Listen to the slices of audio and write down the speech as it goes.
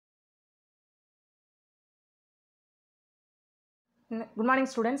Good morning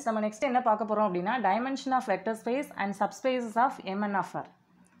students. நம்ம next என்ன பார்க்க போறோம் அப்படினா dimension of vector space and subspaces of Mn of R.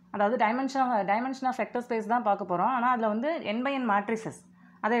 அதாவது dimension of vector space தான் பார்க்க போறோம். ஆனா அதுல வந்து n by n matrices.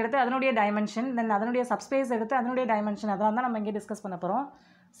 அதை எடுத்து அதனுடைய dimension, then அதனுடைய subspace எடுத்து அதனுடைய dimension அதெல்லாம் தான் நம்ம இங்க டிஸ்கஸ் பண்ண போறோம்.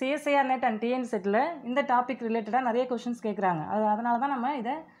 CSIR net and tnset ல இந்த டாபிக் ரிலேட்டடா நிறைய क्वेश्चंस கேக்குறாங்க. அதனால தான் நம்ம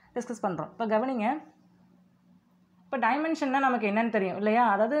இத டிஸ்கஸ் பண்றோம். இப்போ கவனிங்க. இப்போ டைமென்ஷன்னா நமக்கு என்னன்னு தெரியும் இல்லையா?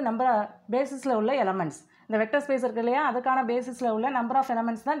 அதாவது நம்பர் பேசிஸ்ல உள்ள எலிமெண்ட்ஸ். இந்த வெக்டர் ஸ்பேஸ் இருக்கு இல்லையா? அதுக்கான பேசிஸ்ல உள்ள நம்பர் ஆஃப்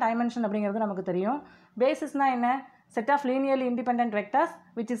எலிமெண்ட்ஸ் தான் டைமென்ஷன் அப்படிங்கிறது நமக்கு தெரியும். பேசிஸ்னா என்ன? Set of linearly independent vectors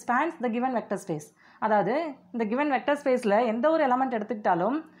which spans the given vector space. அதாவது இந்த given vector spaceல எந்த ஒரு எலிமெண்ட்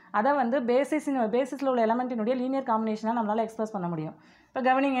எடுத்துக்கிட்டாலும் அதை வந்து பேசிஸ்ல உள்ள எலிமெண்ட்டினுடைய லீனியர் காம்பினேஷனா நம்மளால எக்ஸ்பிரஸ் பண்ண முடியும். இப்போ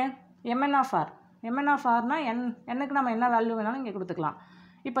கவனிங்க mn of r. mn of r னா n-க்கு நம்ம என்ன வேல்யூ வேணாலும் இங்க கொடுத்துக்கலாம்.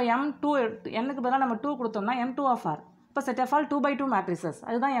 இப்போ m2 n-க்கு பதிலா நம்ம 2 கொடுத்தோம்னா m2 of r. இப்போ set of all 2 by 2 matrices.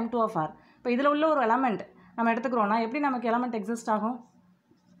 அதுதான் m2 of r. இப்போ இதுல உள்ள ஒரு எலிமெண்ட் நம்ம எடுத்துக்கிறோம்னா எப்படி நமக்கு எலிமெண்ட் எக்ஸிஸ்ட் ஆகும்?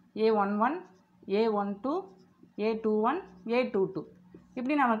 a11 a12 a21 a22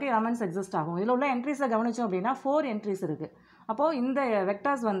 இப்படி நமக்கு எலிமெண்ட்ஸ் எக்ஸிஸ்ட் ஆகும். இதுல உள்ள என்ட்ரிஸை கவனிச்சோம் அப்படின்னா 4 என்ட்ரிஸ் இருக்கு. அப்போ இந்த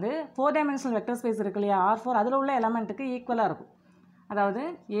வெக்டர்ஸ் வந்து 4 டைமென்ஷனல் வெக்டர் ஸ்பேஸ் இருக்கு இல்லையா? R4 அதுல உள்ள எலிமெண்ட்டுக்கு ஈக்குவலா இருக்கும். அதாவது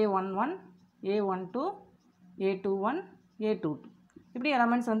a11 a12 a21 a22 இப்படி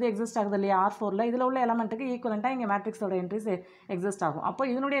எலிமெண்ட்ஸ் வந்து எக்ஸிஸ்ட் ஆகுது இல்லையா? R4ல இதுல உள்ள எலிமெண்ட்டுக்கு ஈக்குவலண்டா இங்க மேட்ரிக்ஸோட என்ட்ரிஸ் எக்ஸிஸ்ட் ஆகும். அப்போ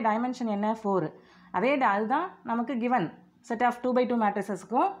இதனுடைய டைமென்ஷன் என்ன? 4. அதுதான் நமக்கு given set of 2 by 2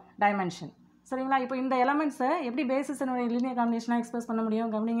 matricesக்கும் dimension. சரிங்களா? இப்போ இந்த எலிமெண்ட்ஸை எப்படி பேசிஸ்னுடைய லீனியர் காம்பினேஷனா எக்ஸ்பிரஸ் பண்ண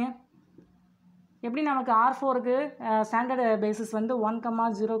முடியும்? கவனிங்க. எப்படி நமக்கு R4க்கு ஸ்டாண்டர்ட் பேசிஸ் வந்து 1,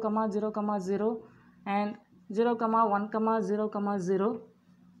 0, 0, 0 and 0, 1, 0, 0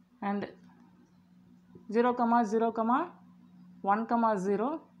 and 0, 0, 1, 0,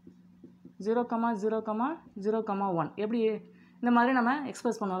 0, 0, 0, 1 எப்படி இந்த மாதிரி நம்ம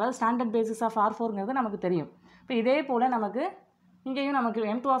எக்ஸ்பிரஸ் பண்ணுவோம். அதாவது ஸ்டாண்டர்ட் பேசிஸ் ஆஃப் R4ங்கிறது நமக்கு தெரியும். இப்போ இதே போல் நமக்கு இங்கேயும் நமக்கு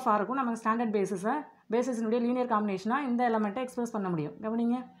m2 of r-க்கும் நமக்கு ஸ்டாண்டர்ட் பேசிஸினுடைய லீனியர் காம்பினேஷனாக இந்த எலிமெண்ட்டை எக்ஸ்பிரஸ் பண்ண முடியும்.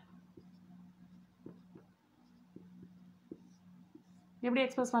 கவனிங்க. எப்படி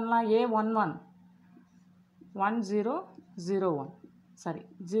எக்ஸ்பிரஸ் பண்ணலாம்? a11 1 0 0 1 sorry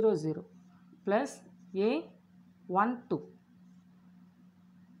 0 0 plus a12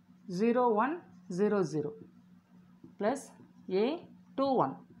 0 1 0 0 plus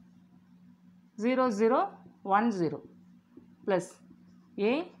a21 0 0 1 0 plus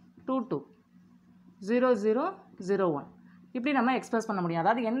a22 0 0 0 1 இப்படி நம்ம எக்ஸ்பிரஸ் பண்ண முடியும்.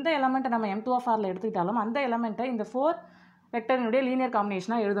 அதாவது எந்த எலிமெண்ட்டை நம்ம m2 of r-ல எடுத்துக்கிட்டாலும் அந்த எலிமெண்ட்டை இந்த 4 வெக்டரினுடைய லீனியர்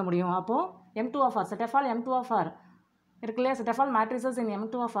காம்பினேஷனாக எழுத முடியும். அப்போது m2 of r set of all m2 of r இருக்கு இல்லையா? set of all matrices in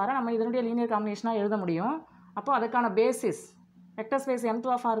m2 of r நம்ம இதனுடைய லீனியர் காம்பினேஷனாக எழுத முடியும். அப்போது அதுக்கான basis vector space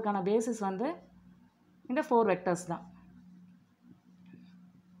m2 of r-க்கான basis வந்து இந்த 4 வெக்டர்ஸ் தான்.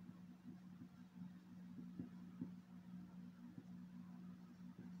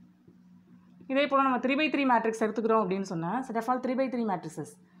 இதே போல் நம்ம 3 by 3 மேட்ரிக்ஸ் எடுத்துக்கிறோம் அப்படின்னு சொன்னால் set of all 3 by 3 matrices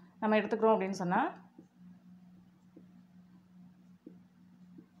நம்ம எடுத்துக்கிறோம் அப்படின்னு சொன்னால்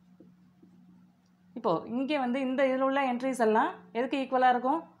இப்போது இங்கே வந்து இந்த இதில் உள்ள என்ட்ரிஸ் எல்லாம் எதுக்கு ஈக்குவலாக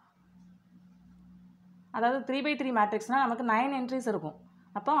இருக்கும்? அதாவது 3 by 3 மேட்ரிக்ஸ்னால் நமக்கு 9 என்ட்ரிஸ் இருக்கும்.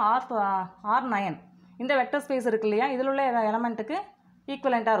 அப்போ R9 இந்த வெக்டர் ஸ்பேஸ் இருக்கு இல்லையா? இதில் உள்ள எலிமெண்ட்டுக்கு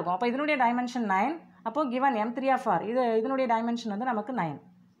ஈக்குவலண்ட்டாக இருக்கும். அப்போ இதனுடைய டைமென்ஷன் 9. அப்போது given m3 of r இதனுடைய டைமென்ஷன் வந்து நமக்கு 9.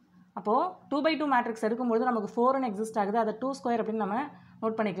 அப்போது 2 by 2 மேட்ரிக்ஸ் எடுக்கும்பொழுது நமக்கு 4ன்னு எக்ஸிஸ்ட் ஆகுது. அதை 2 ஸ்கொயர் அப்படின்னு நம்ம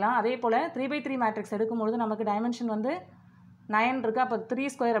நோட் பண்ணிக்கலாம். அதே போல் 3 by 3 மேட்ரிக்ஸ் எடுக்கும்பொழுது நமக்கு டைமென்ஷன் வந்து 9 இருக்குது. அப்போ 3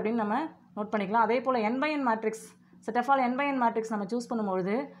 ஸ்கொயர் அப்படின்னு நம்ம நோட் பண்ணிக்கலாம். அதே போல் n by n matrix set of all n by n matrix நம்ம சூஸ்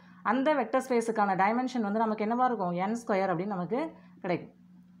பண்ணும்பொழுது அந்த வெக்டர் ஸ்பேஸுக்கான டைமென்ஷன் வந்து நமக்கு என்னவாக இருக்கும்? n ஸ்கொயர் அப்படின்னு நமக்கு கிடைக்கும்.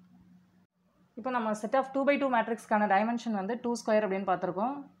 இப்போ நம்ம செட் ஆஃப் 2 by 2 மேட்ரிக்ஸ்க்கான டைமென்ஷன் வந்து 2 ஸ்கொயர் அப்படின்னு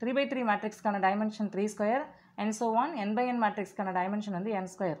பார்த்துருக்கோம். 3 by 3 மேட்ரிக்ஸ்க்கான dimension 3 square and so on. n by n மேட்ரிக்ஸ்க்கான dimension வந்து n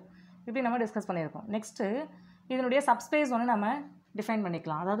ஸ்கொயர் இப்படி நம்ம டிஸ்கஸ் பண்ணியிருக்கோம். நெக்ஸ்ட்டு இதனுடைய சப்ஸ்பேஸ் ஒன்று நம்ம டிஃபைன்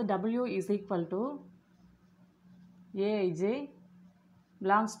பண்ணிக்கலாம். அதாவது w is equal to aij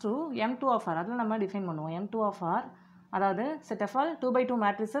belongs to m2 of r அதில் நம்ம டிஃபைன் பண்ணுவோம். m2 of r அதாவது set of all 2 by 2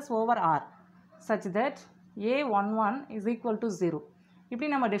 matrices over r such that a11 is equal to 0 இப்படி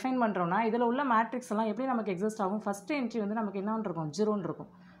நம்ம டிஃபைன் பண்ணுறோம்னா இதில் உள்ள மேட்ரிக்ஸ் எல்லாம் எப்படி நமக்கு எக்ஸிஸ்ட் ஆகும்? ஃபஸ்ட்டு என்ட்ரி வந்து நமக்கு என்னன்னு இருக்கும்? 0ன்னு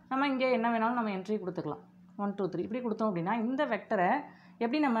இருக்கும். நம்ம இங்கே என்ன வேணாலும் நம்ம என்ட்ரி கொடுத்துக்கலாம். 1 2 3 இப்படி கொடுத்தோம் அப்படின்னா இந்த வெக்டரை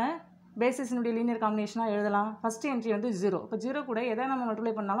எப்படி நம்ம பேசிஸினுடைய லீனியர் காம்பினேஷனாக எழுதலாம்? ஃபஸ்ட்டு என்ட்ரி வந்து 0. இப்போ 0 கூட எதை நம்ம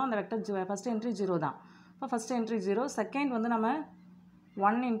மல்டிப்ளை பண்ணாலும் அந்த வெக்டர் ஃபஸ்ட்டு என்ட்ரி 0 தான். இப்போ ஃபஸ்ட்டு என்ட்ரி 0. செகண்ட் வந்து நம்ம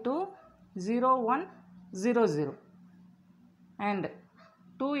 1 into 0 1 0 0 and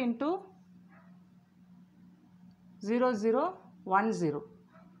 2 into 0 0 1 0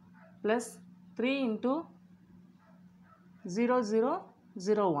 plus 3 into 0 0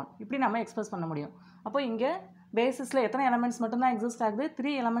 0 1 இப்படி நம்ம எக்ஸ்பிரஸ் பண்ண முடியும். அப்போ இங்கே பேசிஸில் எத்தனை எலமெண்ட்ஸ் மட்டும்தான் எக்ஸிஸ்ட் ஆகுது?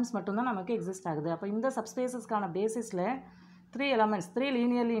 3 எலமெண்ட்ஸ் மட்டும்தான் நமக்கு எக்ஸிஸ்ட் ஆகுது. அப்போ இந்த சப்ஸ்பேசஸ்க்கான பேசிஸில் 3 எலமெண்ட்ஸ், 3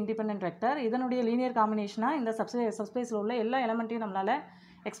 லீனியர்லி இண்டிபெண்டன்ட் வெக்டர், இதனுடைய லீனியர் காம்பினேஷனாக இந்த சப்ஸ்பேஸில் உள்ள எல்லா எலமெண்ட்டையும் நம்மளால்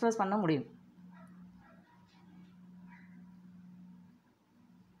எக்ஸ்பிரஸ் பண்ண முடியும்.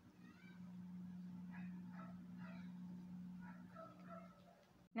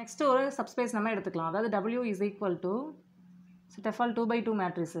 நெக்ஸ்ட்டு ஒரு சப்ஸ்பேஸ் நம்ம எடுத்துக்கலாம். அதாவது W is equal to set of all 2x2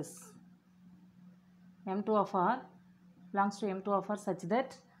 matrices M2 of R belongs to M2 of R such that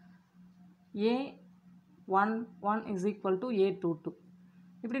A11 is equal to A22.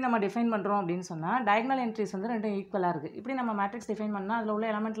 இப்படி நம்ம டிஃபைன் பண்ணுறோம் அப்படின்னு சொன்னால் டயகனல் என்ட்ரிஸ் வந்து ரெண்டும் ஈக்குவலாக இருக்குது. இப்படி நம்ம மேட்ரிக்ஸ் டிஃபைன் பண்ணால் அதில் உள்ள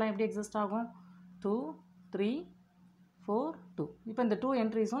எலமெண்ட்லாம் எப்படி எக்ஸிஸ்ட் ஆகும்? 2 3 4 2. இப்போ இந்த 2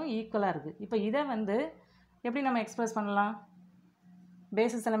 என்ட்ரிஸும் ஈக்குவலாக இருக்குது. இப்போ இதை வந்து எப்படி நம்ம எக்ஸ்பிரஸ் பண்ணலாம்?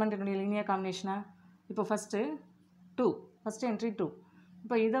 பேசிஸ் எலமெண்ட்டினுடைய லீனியர் காம்பினேஷனாக இப்போ ஃபஸ்ட்டு என்ட்ரி 2.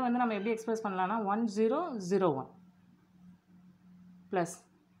 இப்போ இதை வந்து நம்ம எப்படி எக்ஸ்பிரஸ் பண்ணலாம்னா 1 0 0 1 ப்ளஸ்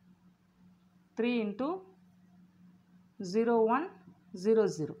 3 into 0 1 0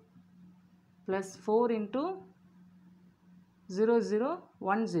 0 ப்ளஸ் 4 into 0 0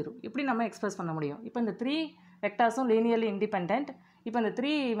 1 0. இப்படி நம்ம எக்ஸ்பிரஸ் பண்ண முடியும். இப்போ இந்த 3 வெக்டார்ஸும் லீனியர்லி இண்டிபெண்ட். இப்போ இந்த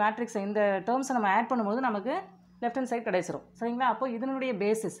 3 மேட்ரிக்ஸை இந்த டேர்ம்ஸை நம்ம ஆட் பண்ணும்போது நமக்கு லெஃப்ட் ஹேண்ட் சைடு கிடைச்சிரும். சரிங்களா? அப்போ இதனுடைய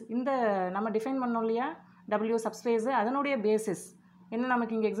பேசிஸ் இந்த நம்ம டிஃபைன் பண்ணோம் இல்லையா W சப்ஸ்பேஸு, அதனுடைய பேசிஸ் என்ன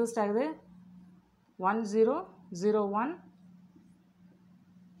நமக்கு இங்கே எக்ஸிஸ்ட் ஆகுது? 1 0 0 1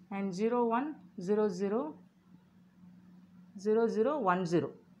 and 0 1 0 0 0 0 1 0.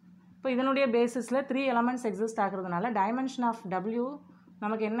 இப்போ இதனுடைய பேசிஸில் 3 எலமெண்ட்ஸ் எக்ஸிஸ்ட் ஆகிறதுனால டைமென்ஷன் ஆஃப் W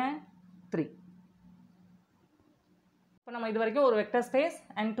நமக்கு என்ன? 3. இப்போ நம்ம இது வரைக்கும் ஒரு வெக்டர் ஸ்பேஸ்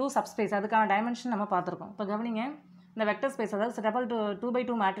அண்ட் 2 சப்ஸ்பேஸ் அதுக்கான டைமென்ஷன் நம்ம பார்த்துருக்கோம். இப்போ கவனிங்க, இந்த வெக்டர் ஸ்பேஸ் அதாவது செட்டபிள்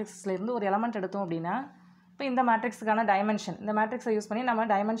 2x2 மேட்ரிக்ஸ்லேருந்து ஒரு எலமெண்ட் எடுத்தோம் அப்படின்னா இப்போ இந்த மேட்ரிக்ஸுக்கான டைமென்ஷன், இந்த மேட்ரிக்ஸை யூஸ் பண்ணி நம்ம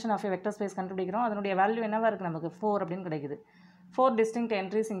டைமென்ஷன் ஆஃப் வெக்டர் ஸ்பேஸ் கண்டுபிடிக்கிறோம். அதனுடைய வேல்யூ என்னவாக இருக்குது? நமக்கு 4 அப்படின்னு கிடைக்குது. 4 டிஸ்டிங்க்ட்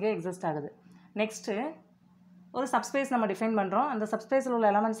என்ட்ரிஸ் இங்கே எக்ஸிஸ்ட் ஆகுது. நெக்ஸ்ட்டு ஒரு சப்ஸ்பேஸ் நம்ம டிஃபைன் பண்ணுறோம். அந்த சப்ஸ்பேஸில் உள்ள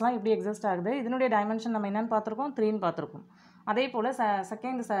எலமெண்ட்ஸ்லாம் இப்படி எக்ஸிஸ்ட் ஆகுது. இதனுடைய டைமென்ஷன் நம்ம என்னென்னு பார்த்துருக்கோம்? 3ன்னு பார்த்துருக்கோம். அதே போல்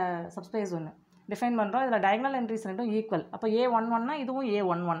செகண்ட் சப்ஸ்பேஸ் ஒன்று டிஃபைன் பண்ணுறோம். இதில் டயகனல் என்ட்ரிஸ் ரெண்டும் ஈக்குவல். அப்போ A11னா இதுவும்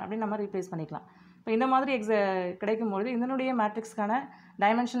A11 அப்படின்னு நம்ம ரீப்ளேஸ் பண்ணிக்கலாம். இப்போ இந்த மாதிரி கிடைக்கும்பொழுது இதனுடைய மேட்ரிக்ஸ்க்கான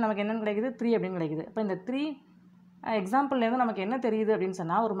டைமென்ஷன் நமக்கு என்னென்னு கிடைக்குது? 3 அப்படின்னு கிடைக்குது. இப்போ இந்த 3 எக்ஸாம்பிள்லேருந்து நமக்கு என்ன தெரியுது அப்படின்னு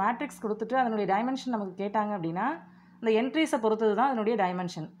சொன்னால், ஒரு மேட்ரிக்ஸ் கொடுத்துட்டு அதனுடைய டைமென்ஷன் நமக்கு கேட்டாங்க அப்படின்னா அந்த என்ட்ரிஸை பொறுத்தது தான் அதனுடைய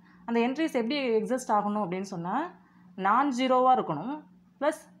டைமென்ஷன். அந்த என்ட்ரிஸ் எப்படி எக்ஸிஸ்ட் ஆகணும் அப்படின்னு சொன்னால் நான் ஜீரோவாக இருக்கணும்,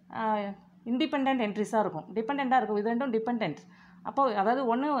 ப்ளஸ் இண்டிபெண்ட் என்ட்ரிஸாக இருக்கும். டிபெண்ட்டாக இருக்கும். இது ரெண்டும் டிபெண்ட். அப்போது அதாவது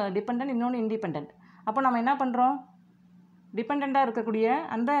ஒன்று டிபெண்ட், இன்னொன்று இண்டிபெண்ட். அப்போ நம்ம என்ன பண்ணுறோம்? டிபெண்ட்டாக இருக்கக்கூடிய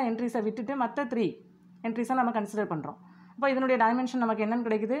அந்த என்ட்ரிஸை விட்டுட்டு மற்ற 3 என்ட்ரிஸை நம்ம கன்சிடர் பண்ணுறோம். அப்போ இதனுடைய டைமென்ஷன் நமக்கு என்னென்னு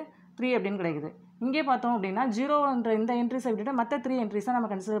கிடைக்குது? 3 அப்படின்னு கிடைக்குது. இங்கே பார்த்தோம் அப்படின்னா 0ன்ற இந்த என்ட்ரிஸை விட்டுட்டு மற்ற 3 என்ட்ரிஸை நம்ம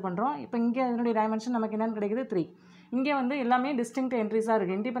கன்சிடர் பண்ணுறோம். இப்போ இங்கே இதனுடைய டைமென்ஷன் நமக்கு என்னென்னு கிடைக்குது? 3. இங்கே வந்து எல்லாமே டிஸ்டிங்க்ட் என்ட்ரிஸாக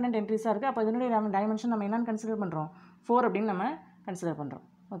இருக்குது, இண்டிபெண்ட் என்ட்ரிஸாக இருக்குது. அப்போ இதனுடைய டைமென்ஷன் நம்ம என்னென்னு கன்சிடர் பண்ணுறோம்? 4 அப்படின்னு நம்ம கன்சிடர் பண்ணுறோம்.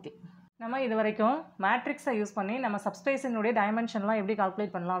 ஓகே, நம்ம இது வரைக்கும் மேட்ரிக்ஸை யூஸ் பண்ணி நம்ம சப்ஸ்பேஸினுடைய டைமென்ஷன்லாம் எப்படி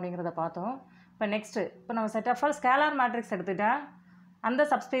கால்குலேட் பண்ணலாம் அப்படிங்கிறத பார்த்தோம். இப்போ நெக்ஸ்ட்டு இப்போ நம்ம set of all scalar matrix எடுத்துகிட்டா அந்த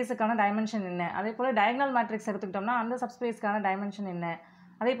சப்ஸ்பேஸுக்கான டைமென்ஷன் என்ன? அதே போல் டயகனல் மேட்ரிக்ஸ் எடுத்துக்கிட்டோம்னா அந்த சப்ஸ்பேஸ்க்கான டைமென்ஷன் என்ன?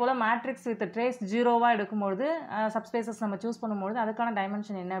 அதே போல் மேட்ரிக்ஸ் வித் ட்ரேஸ் 0வாக எடுக்கும்போது சப்ஸ்பேசஸ் நம்ம சூஸ் பண்ணும்போது அதுக்கான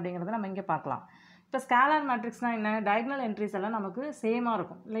டைமென்ஷன் என்ன அப்படிங்கிறத நம்ம இங்கே பார்க்கலாம். இப்போ ஸ்கேலார் மேட்ரிக்ஸ்னால் என்ன? டயகனல் என்ட்ரிஸ் எல்லாம் நமக்கு சேமாக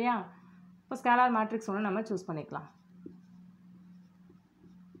இருக்கும் இல்லையா? இப்போ ஸ்கேலார் மேட்ரிக்ஸ் ஒன்று நம்ம சூஸ் பண்ணிக்கலாம்.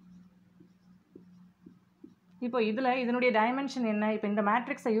 இப்போ இதில் இதனுடைய டைமென்ஷன் என்ன? இப்போ இந்த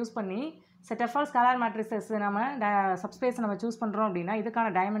மேட்ரிக்ஸை யூஸ் பண்ணி set of all scalar matrices நம்ம சப்ஸ்பேஸை நம்ம சூஸ் பண்ணுறோம் அப்படின்னா இதுக்கான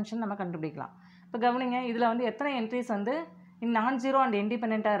டைமென்ஷன் நம்ம கண்டுபிடிக்கலாம். இப்போ கவனிங்க, இதில் வந்து எத்தனை என்ட்ரிஸ் வந்து நான் ஜீரோ அண்ட்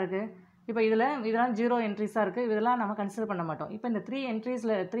இண்டிபெண்ட்டாக இருக்குது. இப்போ இதெல்லாம் 0 என்ட்ரிஸாக இருக்குது. இதெல்லாம் நம்ம கன்சிடர் பண்ண மாட்டோம். இப்போ இந்த 3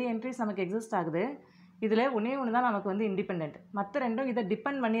 என்ட்ரிஸ் நமக்கு எக்ஸிஸ்ட் ஆகுது. இதில் ஒன்று தான் நமக்கு வந்து இண்டிபெண்ட், மற்ற ரெண்டும் இதை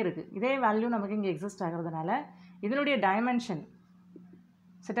டிபெண்ட் பண்ணி இருக்குது. இதே வேல்யூ நமக்கு இங்கே எக்ஸிஸ்ட் ஆகிறதுனால இதனுடைய dimension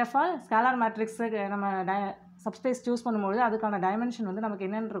set of all scalar matrix நம்ம சப்ஸ்பேஸ் சூஸ் பண்ணும்போது அதுக்கான டைமென்ஷன் வந்து நமக்கு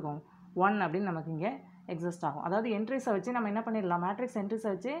என்னென்னு இருக்கும்? 1 அப்படின்னு நமக்கு இங்கே எக்ஸிஸ்ட் ஆகும். அதாவது என்ட்ரிஸை வச்சு நம்ம என்ன பண்ணிடலாம்? மேட்ரிக்ஸ் என்ட்ரிஸை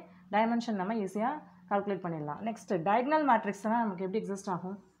வச்சு டைமென்ஷன் நம்ம ஈஸியாக கால்குலேட் பண்ணிடலாம். நெக்ஸ்ட் டயகனல் மேட்ரிக்ஸ்னால் நமக்கு எப்படி எக்ஸிஸ்ட்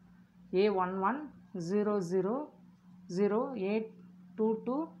ஆகும்? A11 0 0 0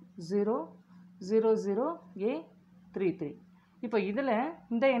 A22 0 0 0 A33. இப்போ இதில்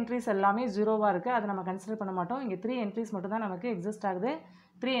இந்த என்ட்ரிஸ் எல்லாமே 0வாக இருக்குது. அதை நம்ம கன்சிடர் பண்ண மாட்டோம். இங்கே 3 என்ட்ரிஸ் மட்டும் தான் நமக்கு எக்ஸிஸ்ட் ஆகுது.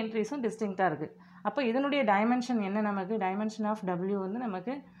 3 என்ட்ரிஸும் டிஸ்டிங்க்டாக இருக்குது. அப்போ இதனுடைய டைமென்ஷன் என்ன? நமக்கு டைமென்ஷன் ஆஃப் W வந்து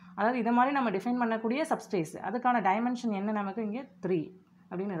நமக்கு, அதாவது இதை மாதிரி நம்ம டிஃபைன் பண்ணக்கூடிய சப்ஸ்பேஸ் அதுக்கான டைமென்ஷன் என்ன? நமக்கு இங்கே 3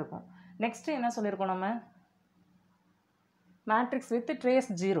 அப்படின்னு இருக்கும். நெக்ஸ்ட்டு என்ன சொல்லியிருக்கோம்? நம்ம மேட்ரிக்ஸ் வித் ட்ரேஸ்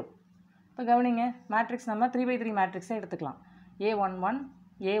 0. இப்போ கவனிங்க, மேட்ரிக்ஸ் நம்ம 3x3 மேட்ரிக்ஸை எடுத்துக்கலாம். A11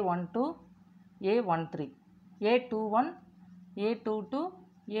 A12 A13. A21 A22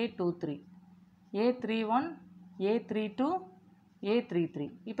 A23 A31 A32 A33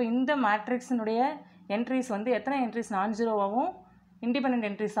 இப்போ இந்த மேட்ரிக்ஸினுடைய என்ட்ரிஸ் வந்து எத்தனை என்ட்ரிஸ் நான் ஜீரோவாகவும் இண்டிபெண்டன்ட்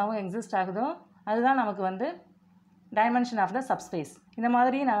என்ட்ரிஸாகவும் எக்ஸிஸ்ட் ஆகுதோ அதுதான் நமக்கு வந்து டைமென்ஷன் ஆஃப் த சப்ஸ்பேஸ். இந்த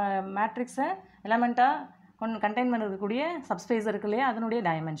மாதிரி மேட்ரிக்ஸை எலமெண்ட்டாக கண்டெயின் பண்ணிருக்கக்கூடிய சப்ஸ்பேஸ் இருக்கு இல்லையா, அதனுடைய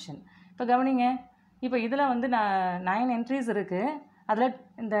டைமென்ஷன். இப்போ கவனிங்க, இப்போ இதில் வந்து 9 என்ட்ரிஸ் இருக்குது. அதில்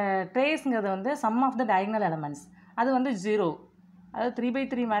இந்த ட்ரேஸ்ங்கிறது வந்து some of the diagonal elements, அது வந்து 0. அதாவது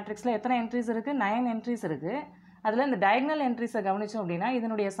 3x3 மேட்ரிக்ஸில் எத்தனை என்ட்ரிஸ் இருக்குது? 9 என்ட்ரிஸ் இருக்குது. அதில் இந்த டயகனல் என்ட்ரிஸை கவனித்தோம் அப்படின்னா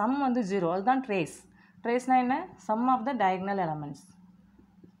இதனுடைய சம் வந்து 0. அதுதான் ட்ரேஸ். ட்ரேஸ்னால் என்ன? Some of the diagonal elements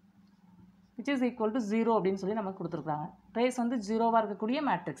which is equal to 0 அப்படின்னு சொல்லி நமக்கு கொடுத்துருக்காங்க. ட்ரேஸ் வந்து 0வாக இருக்கக்கூடிய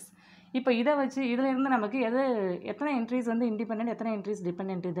மேட்ரிக்ஸ். இப்போ இதை வச்சு இதில் இருந்து நமக்கு எத்தனை என்ட்ரிஸ் வந்து இண்டிபெண்டன்ட், எத்தனை என்ட்ரிஸ்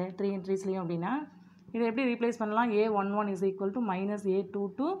டிபெண்டன்ட், இது 3 என்ட்ரிஸ்லையும் அப்படின்னா இதை எப்படி ரீப்ளேஸ் பண்ணலாம்? A11 is equal to minus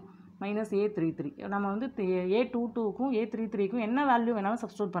A22 minus A33. நம்ம வந்து A22க்கும் A33க்கும் என்ன வேல்யூ வேணாலும்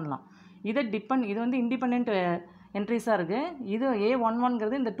சப்ஸ்டியூட் பண்ணலாம். இது வந்து இண்டிபெண்ட் என்ட்ரிஸாக இருக்குது. இது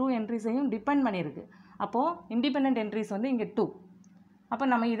A11ங்கிறது இந்த 2 என்ட்ரிஸையும் டிபெண்ட் பண்ணியிருக்கு. அப்போது இண்டிபெண்ட் என்ட்ரிஸ் வந்து இங்கே 2. அப்போ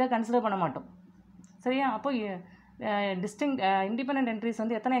நம்ம இதை கன்சிடர் பண்ண மாட்டோம். சரியா? அப்போ இண்டிபெண்ட் என்ட்ரிஸ்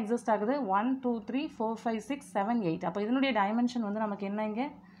வந்து எத்தனை எக்ஸிஸ்ட் ஆகுது? 1 2 3 4 5 6 7 8. அப்போ இதனுடைய டைமென்ஷன் வந்து நமக்கு என்ன? இங்கே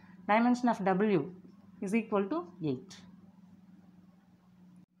dimension of W is equal to 8.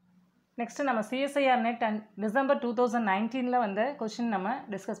 Next நம்ம CSIR நெட் அண்ட் டிசம்பர் 2019 வந்து கொஸ்டின் நம்ம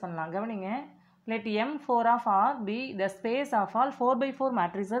டிஸ்கஸ் பண்ணலாம். கவனிங்க, let M4 of R be the space of all 4x4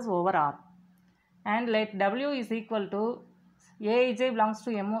 matrices over R and let W is equal to Aij belongs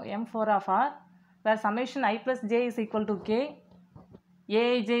to M4 of R where summation I plus j is equal to k,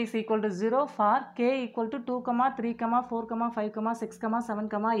 Aij is equal to 0 for k equal to 2, 3, 4, 5, 6,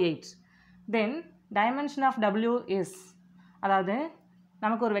 7, 8. Then dimension of W is, அதாவது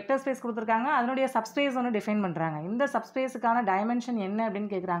நமக்கு ஒரு vector space கொடுத்துருக்காங்க, அதனுடைய subspace ஒன்று define பண்ணுறாங்க. இந்த சப்ஸ்பேஸுக்கான dimension என்ன அப்படின்னு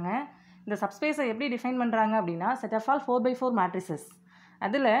கேட்குறாங்க. இந்த சப்ஸ்பேஸை எப்படி டிஃபைன் பண்ணுறாங்க அப்படின்னா set of all 4x4 matrices.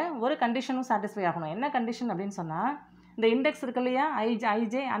 அதில் ஒரு கண்டிஷனும் சாட்டிஸ்ஃபை ஆகணும். என்ன கண்டிஷன் அப்படின்னு சொன்னால், இந்த இண்டெக்ஸ் இருக்கு இல்லையா,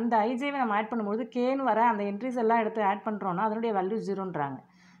 ஐஜே, அந்த ஐஜேவை நம்ம ஆட் பண்ணும்போது கேன்னு வர அந்த என்ட்ரிஸ் எல்லாம் எடுத்து ஆட் பண்ணுறோன்னா அதனுடைய வேல்யூ 0ன்றாங்க.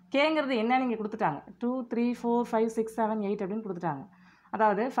 கேங்கிறது என்ன நீங்கள் கொடுத்துட்டாங்க, 2 3 4 5 6 7 8 அப்படின்னு கொடுத்துட்டாங்க.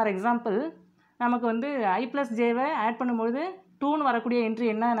 அதாவது ஃபார் எக்ஸாம்பிள் நமக்கு வந்து I + jவை ஆட் பண்ணும்பொழுது 2ன்னு வரக்கூடிய என்ட்ரி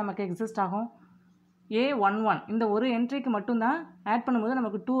என்ன நமக்கு எக்ஸிஸ்ட் ஆகும்? A11. இந்த ஒரு என்ட்ரிக்கு மட்டும்தான் ஆட் பண்ணும்போது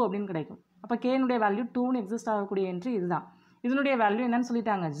நமக்கு 2 அப்படின்னு கிடைக்கும். அப்போ கேனுடைய வேல்யூ 2ன்னு எக்ஸிஸ்ட் ஆகக்கூடிய என்ட்ரி இதுதான். இதனுடைய வேல்யூ என்னன்னு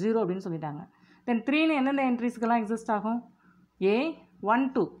சொல்லிட்டாங்க? 0 அப்படின்னு சொல்லிட்டாங்க. தென் 3ன்னு எந்தெந்த என்ட்ரிஸ்க்கெல்லாம் எக்ஸிஸ்ட் ஆகும்?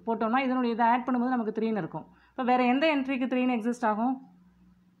 A12 போட்டோம்னா இதனுடைய இதை ஆட் பண்ணும்போது நமக்கு 3ன்னு இருக்கும். இப்போ வேறு எந்த என்ட்ரிக்கு 3ன்னு எக்ஸிஸ்ட் ஆகும்?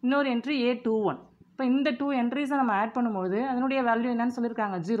 இன்னொரு என்ட்ரி A21. இப்போ இந்த 2 என்ட்ரிஸை நம்ம ஆட் பண்ணும்போது அதனுடைய வேல்யூ என்னன்னு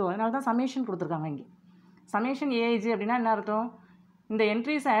சொல்லியிருக்காங்க? 0. அதனால தான் சமேஷன் கொடுத்துருக்காங்க. இங்கே சமேஷன் Aij அப்படின்னா என்ன அர்த்தம்? இந்த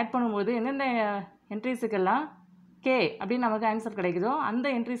என்ட்ரிஸை ஆட் பண்ணும்போது எந்தெந்த என்ட்ரிஸுக்கெல்லாம் கே அப்படின்னு நமக்கு ஆன்சர் கிடைக்குதோ அந்த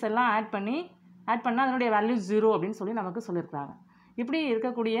என்ட்ரிஸ் எல்லாம் ஆட் பண்ணால் அதனுடைய வேல்யூ 0 அப்படின்னு சொல்லி நமக்கு சொல்லியிருக்காங்க. இப்படி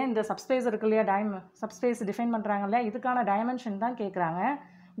இருக்கக்கூடிய இந்த சப்ஸ்பேஸ் இருக்கு இல்லையா, சப்ஸ்பேஸ் டிஃபைன் பண்ணுறாங்க இல்லையா, இதுக்கான டைமென்ஷன் தான் கேட்குறாங்க.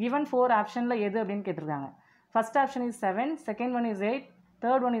 கிவன் 4 ஆப்ஷனில் எது அப்படின்னு கேட்டிருக்காங்க. First option is 7, second one is 8,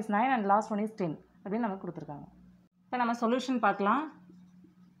 third one is 9 and last one is 10 அப்படின்னு நமக்கு கொடுத்துருக்காங்க. இப்போ நம்ம சொல்யூஷன் பார்க்கலாம்.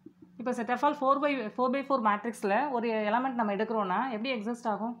 இப்போ செட் ஆஃப் ஆல் 4x4 மேட்ரிக்ஸில் ஒரு எலமெண்ட் நம்ம எடுக்கிறோன்னா எப்படி எக்ஸிஸ்ட்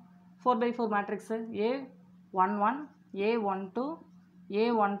ஆகும்? 4x4 matrix A11 A12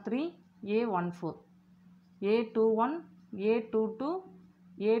 A13 A14 A21 A22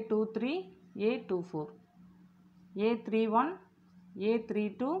 A23 A24 A31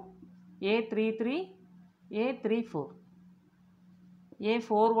 A32 A33 A34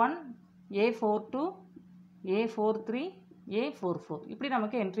 A41 A42 A43 A44 இப்படி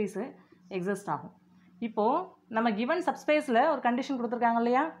நமக்கு என்ட்ரிஸு எக்ஸிஸ்ட் ஆகும். இப்போது நம்ம கிவன் சப்ஸ்பேஸில் ஒரு கண்டிஷன் கொடுத்துருக்காங்க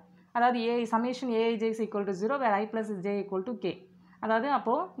இல்லையா, அதாவது summation Aij is equal to 0 வேறு I plus j equal to k. அதாவது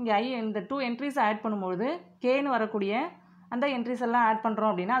அப்போது இங்கே இந்த 2 என்ட்ரிஸை ஆட் பண்ணும்பொழுது கேன்னு வரக்கூடிய அந்த என்ட்ரிஸ் எல்லாம் ஆட்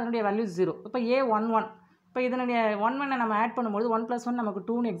பண்ணுறோம் அப்படின்னா அதனுடைய வேல்யூ 0. இப்போ A11, இப்போ இதனுடைய 11 நம்ம ஆட் பண்ணும்போது 1 + 1 நமக்கு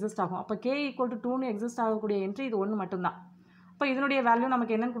 2ன்னு எக்ஸிஸ்ட் ஆகும். அப்போ k = 2ன்னு எக்ஸிஸ்ட் ஆகக்கூடிய என்ட்ரி இது 1 மட்டும்தான். இப்போ இதனுடைய வேல்யூ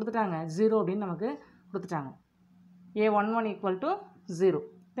நமக்கு என்னென்னு கொடுத்துட்டாங்க? 0 அப்படின்னு நமக்கு கொடுத்துட்டாங்க. A11 = 0.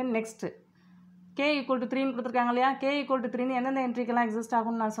 தென் நெக்ஸ்ட்டு k = 3ன்னு கொடுத்துருக்காங்க இல்லையா, k = 3ன்னு எந்தெந்த என்ட்ரிக்கெல்லாம் எக்ஸிஸ்ட்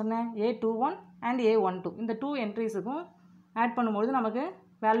ஆகும்னு நான் சொன்னேன்? A21 and A12. இந்த 2 என்ட்ரிஸுக்கும் ஆட் பண்ணும்போது நமக்கு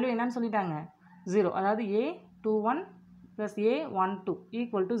வேல்யூ என்னன்னு சொல்லிட்டாங்க? 0. அதாவது A21 + A12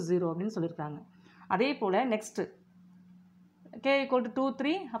 = 0 அப்படின்னு சொல்லியிருக்காங்க. அதே போல் நெக்ஸ்ட்டு k = 2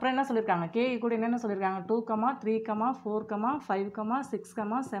 3 அப்புறம் என்ன சொல்லியிருக்காங்க? k = என்னென்ன சொல்லியிருக்காங்க? 2, 3, 4, 5, 6,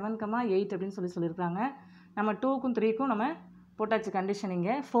 7, 8 அப்படின்னு சொல்லியிருக்காங்க. நம்ம 2க்கும் 3க்கும் நம்ம போட்டாச்சு கண்டிஷன்.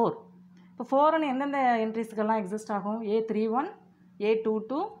 இங்கே 4. இப்போ 4ன்னு எந்தெந்த என்ட்ரிஸுக்கெல்லாம் எக்ஸிஸ்ட் ஆகும்? A31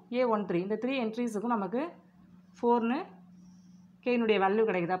 A22 A13 இந்த 3 என்ட்ரிஸுக்கும் நமக்கு 4னு கேனுடைய வேல்யூ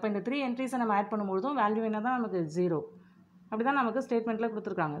கிடைக்குது. அப்போ இந்த 3 என்ட்ரிஸை நம்ம ஆட் பண்ணும்பொழுதும் வேல்யூ என்ன தான் நமக்கு 0. அப்படி தான் நமக்கு ஸ்டேட்மெண்ட்டில்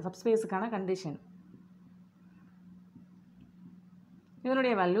கொடுத்துருக்காங்க சப்ஸ்பேஸுக்கான கண்டிஷன்.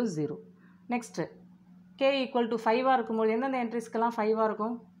 இதனுடைய value 0. Next k equal to 5ஆக இருக்கும்போது எந்தெந்த என்ட்ரிஸ்க்கெல்லாம் 5ஆக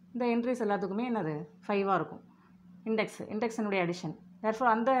இருக்கும்? இந்த என்ட்ரிஸ் எல்லாத்துக்குமே என்னது 5ஆக இருக்கும். இண்டெக்ஸினுடைய அடிஷன். therefore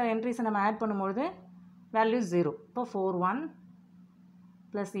அந்த என்ட்ரிஸை நம்ம ஆட் பண்ணும்பொழுது வேல்யூ 0. இப்போ 4 1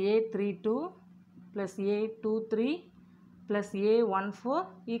 plus a32 plus a23 plus a14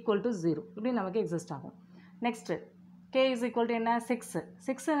 equal to 0 இப்படி நமக்கு எக்ஸிஸ்ட் ஆகும். Next k is equal to என்ன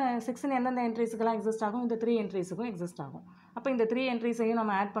 6ன்னு எந்தெந்த என்ட்ரிஸுக்கெல்லாம் எக்ஸிஸ்ட் ஆகும்? இந்த 3 என்ட்ரிஸுக்கும் எக்ஸிஸ்ட் ஆகும். அப்போ இந்த 3 என்ட்ரிஸையும்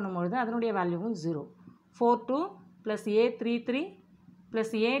நம்ம ஆட் பண்ணும்பொழுது அதனுடைய வேல்யூவும் 0. 42 ப்ளஸ் a33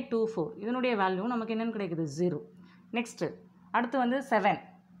 ப்ளஸ் a24 இதனுடைய வேல்யூவும் நமக்கு என்னென்னு கிடைக்குது 0. நெக்ஸ்ட்டு அடுத்து வந்து 7.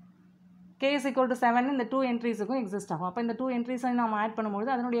 k இஸ் ஈக்குவல் டு 7 இந்த 2 என்ட்ரிஸுக்கும் எக்ஸிஸ்ட் ஆகும். அப்போ இந்த 2 என்ட்ரிஸை நம்ம ஆட்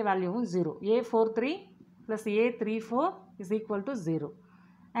பண்ணும்பொழுது அதனுடைய வேல்யூவும் 0. a43 plus a34 is equal to 0.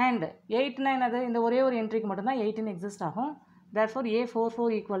 And 8னா என்னது? இந்த ஒரே ஒரு என்ட்ரிக்கு மட்டும்தான் 8ன்னு எக்ஸிஸ்ட் ஆகும். therefore a44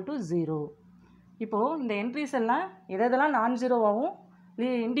 equal to 0. இப்போது இந்த என்ட்ரிஸ் எல்லாம் எதெல்லாம் நான் ஜீரோவாகவும்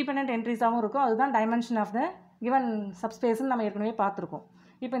இண்டிபெண்ட் என்ட்ரிஸாகவும் இருக்கும் அதுதான் டைமென்ஷன் ஆஃப் த கிவன் சப்ஸ்பேஸ்ன்னு நம்ம ஏற்கனவே பார்த்துருக்கோம்.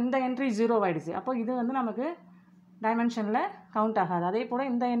 இப்போ இந்த என்ட்ரி 0 ஆகிடுச்சு. அப்போ இது வந்து நமக்கு டைமென்ஷனில் கவுண்ட் ஆகாது. அதே போல்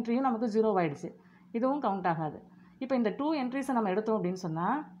இந்த என்ட்ரியும் நமக்கு 0 ஆகிடுச்சு. இதுவும் கவுண்ட் ஆகாது. இப்போ இந்த 2 என்ட்ரிஸை நம்ம எடுத்தோம் அப்படின்னு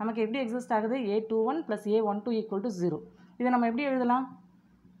சொன்னால் நமக்கு எப்படி எக்ஸிஸ்ட் ஆகுது? a21 plus a12 equal to 0. இதை நம்ம எப்படி எழுதலாம்?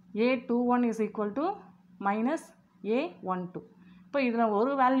 a21 is equal to minus a12. இப்போ இதில்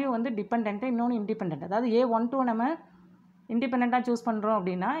ஒரு வேல்யூ வந்து டிபெண்ட்டு, இன்னொன்று இண்டிபெண்ட். அதாவது a12 நம்ம இண்டிபெண்ட்டாக சூஸ் பண்ணுறோம்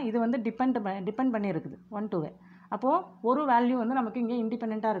அப்படின்னா இது வந்து டிபெண்ட் பண்ணியிருக்குது 12. அப்போது ஒரு வேல்யூ வந்து நமக்கு இங்கே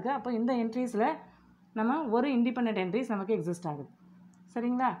இண்டிபெண்ட்டாக இருக்குது. அப்போ இந்த என்ட்ரிஸில் நம்ம ஒரு இண்டிபெண்ட் என்ட்ரிஸ் நமக்கு எக்ஸிஸ்ட் ஆகுது.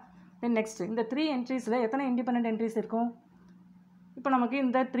 சரிங்களா? தென் நெக்ஸ்ட்டு இந்த 3 என்ட்ரிஸில் எத்தனை இண்டிபெண்ட் என்ட்ரிஸ் இருக்கும்? இப்போ நமக்கு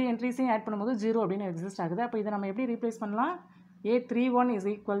இந்த 3 என்ட்ரிஸையும் ஆட் பண்ணும்போது 0 அப்படின்னு எக்ஸிஸ்ட் ஆகுது. அப்போ இதை நம்ம எப்படி ரீப்ளேஸ் பண்ணலாம்? a31 is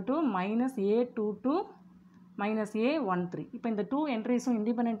equal to minus a22 minus a13. இப்போ இந்த 2 என்ட்ரிஸும்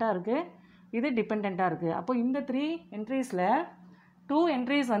இண்டிபெண்ட்டாக இருக்குது, இது டிபெண்ட்டாக இருக்குது. அப்போ இந்த 3 என்ட்ரிஸில் 2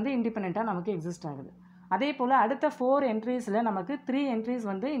 என்ட்ரிஸ் வந்து இண்டிபெண்ட்டாக நமக்கு எக்ஸிஸ்ட் ஆகுது. அதே போல் அடுத்த 4 என்ட்ரிஸில் நமக்கு 3 என்ட்ரிஸ்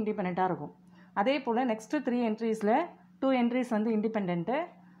வந்து இண்டிபெண்ட்டாக இருக்கும். அதே போல் நெக்ஸ்ட்டு 3 என்ட்ரிஸில் 2 என்ட்ரிஸ் வந்து இண்டிபெண்ட்டு,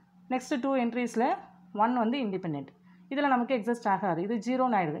 நெக்ஸ்ட்டு 2 என்ட்ரிஸில் 1 வந்து இண்டிபெண்ட். இதில் நமக்கு எக்ஸிஸ்ட் ஆகாது. இது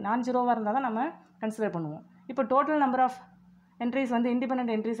 0ன்னு ஆகிடுது. நான் ஜீரோவாக இருந்தால் தான் நம்ம கன்சிடர் பண்ணுவோம். இப்போ டோட்டல் நம்பர் ஆஃப் என்ட்ரிஸ் வந்து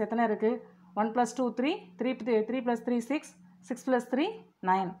இண்டிபெண்ட் என்ட்ரிஸ் எத்தனை இருக்குது? 1 + 2 3, 3 + 3 6, 6 + 3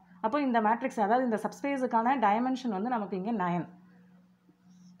 9. அப்போ இந்த மேட்ரிக்ஸ் அதாவது இந்த சப்ஸ்பேஸுக்கான டைமென்ஷன் வந்து நமக்கு இங்கே 9.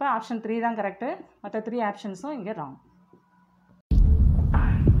 இப்போ ஆப்ஷன் 3 தான் கரெக்டு. மற்ற 3 ஆப்ஷன்ஸும் இங்கே ராங்.